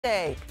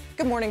Day.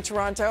 Good morning,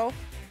 Toronto.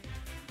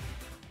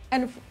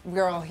 And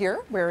we're all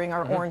here wearing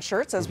our orange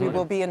shirts, as we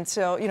will be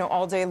until,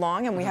 all day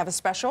long. And we have a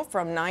special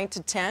from 9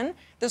 to 10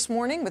 this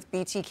morning with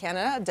BT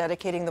Canada,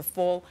 dedicating the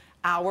full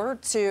hour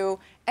to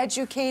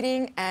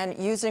educating and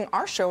using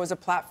our show as a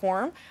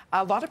platform.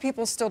 A lot of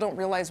people still don't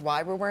realize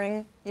why we're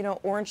wearing,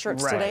 orange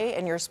shirts today.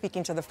 And you're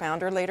speaking to the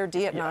founder later,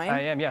 Dee, at 9.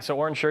 I am, yeah. So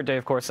Orange Shirt Day,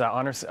 of course,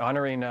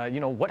 honoring,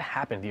 what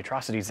happened, the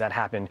atrocities that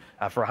happened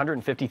for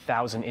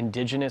 150,000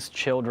 Indigenous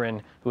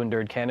children who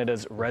endured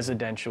Canada's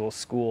residential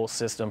school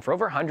system for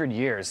over 100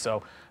 years.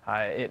 So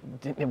it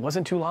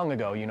wasn't too long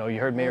ago. You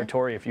heard Mayor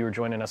Tory, if you were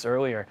joining us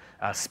earlier,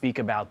 speak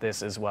about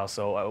this as well.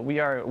 So we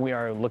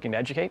are looking to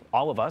educate,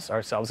 all of us,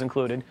 ourselves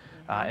included,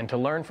 and to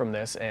learn from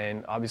this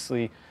and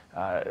obviously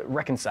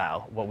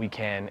reconcile what we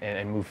can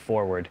and move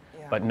forward,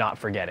 but not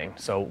forgetting.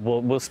 So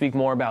we'll speak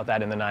more about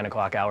that in the 9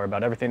 o'clock hour,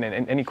 about everything,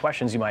 and any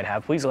questions you might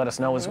have, please let us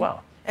know as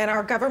well. And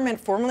our government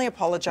formally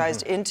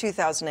apologized in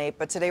 2008,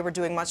 but today we're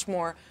doing much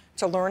more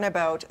to learn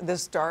about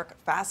this dark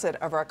facet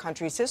of our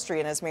country's history.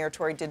 And as Mayor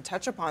Tory did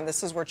touch upon,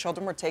 this is where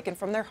children were taken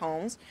from their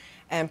homes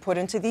and put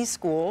into these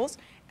schools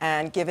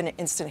and given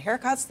instant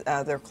haircuts.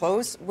 Their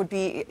clothes would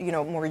be,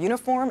 more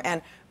uniform.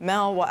 And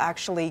Mel will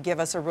actually give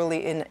us a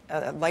really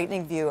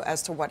enlightening view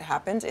as to what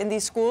happened in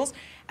these schools.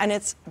 And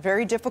it's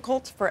very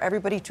difficult for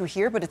everybody to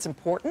hear, but it's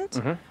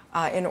important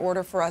in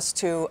order for us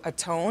to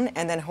atone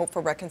and then hope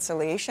for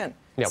reconciliation.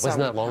 Yeah, it wasn't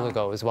that long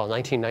ago as well.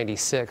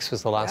 1996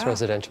 was the last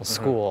residential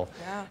school.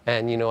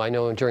 And, I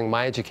know during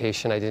my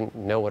education, I didn't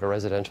know what a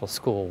residential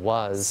school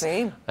was.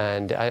 Same.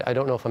 And I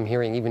don't know if I'm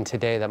hearing even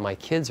today that my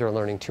kids are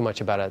learning too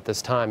much about it at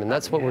this time. And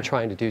that's what we're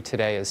trying to do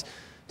today, is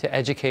to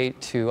educate,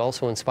 to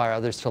also inspire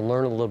others to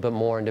learn a little bit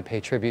more and to pay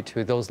tribute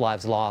to those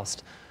lives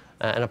lost.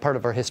 And a part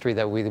of our history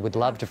that we would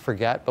love to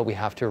forget, but we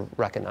have to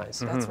recognize.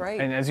 That's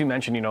right. And as you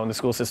mentioned, in the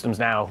school systems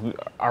now,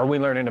 are we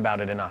learning about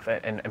it enough?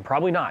 And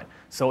probably not.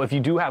 So if you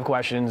do have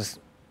questions,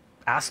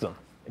 ask them.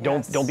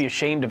 Don't be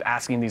ashamed of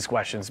asking these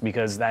questions,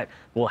 because that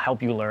will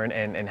help you learn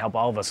and help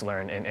all of us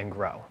learn and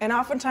grow. And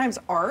oftentimes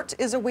art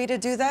is a way to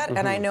do that.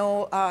 And I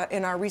know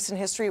in our recent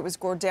history, it was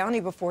Gord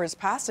Downey before his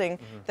passing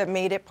that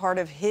made it part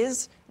of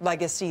his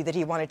legacy that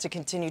he wanted to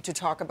continue to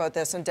talk about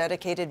this, and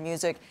dedicated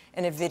music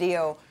and a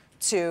video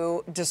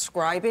to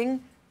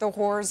describing the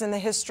horrors in the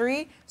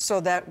history,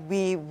 so that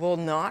we will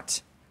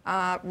not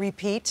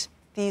repeat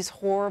these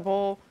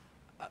horrible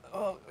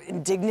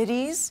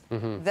indignities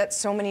that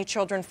so many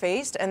children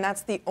faced. And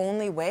that's the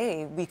only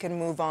way we can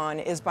move on,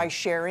 is by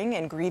sharing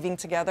and grieving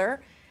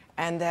together,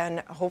 and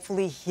then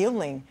hopefully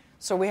healing.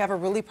 So we have a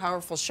really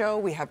powerful show.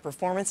 We have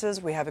performances.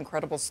 We have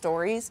incredible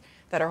stories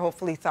that are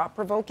hopefully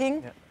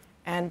thought-provoking.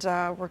 And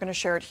we're going to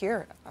share it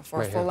here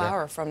for a full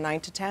hour from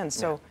 9 to 10.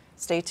 So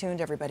stay tuned,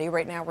 everybody.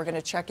 Right now, we're going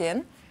to check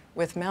in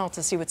with Mel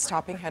to see what's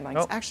topping headlines.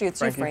 Oh, Actually, it's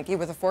you, Frankie,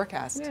 with a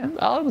forecast.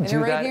 I'll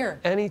do that here.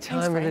 any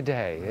time of the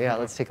day. Yeah,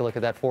 let's take a look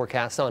at that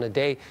forecast on a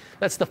day.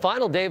 That's the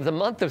final day of the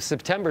month of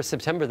September,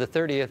 September the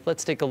 30th.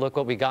 Let's take a look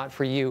what we got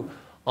for you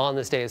on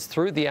this day. It's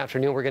through the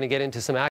afternoon. We're going to get into some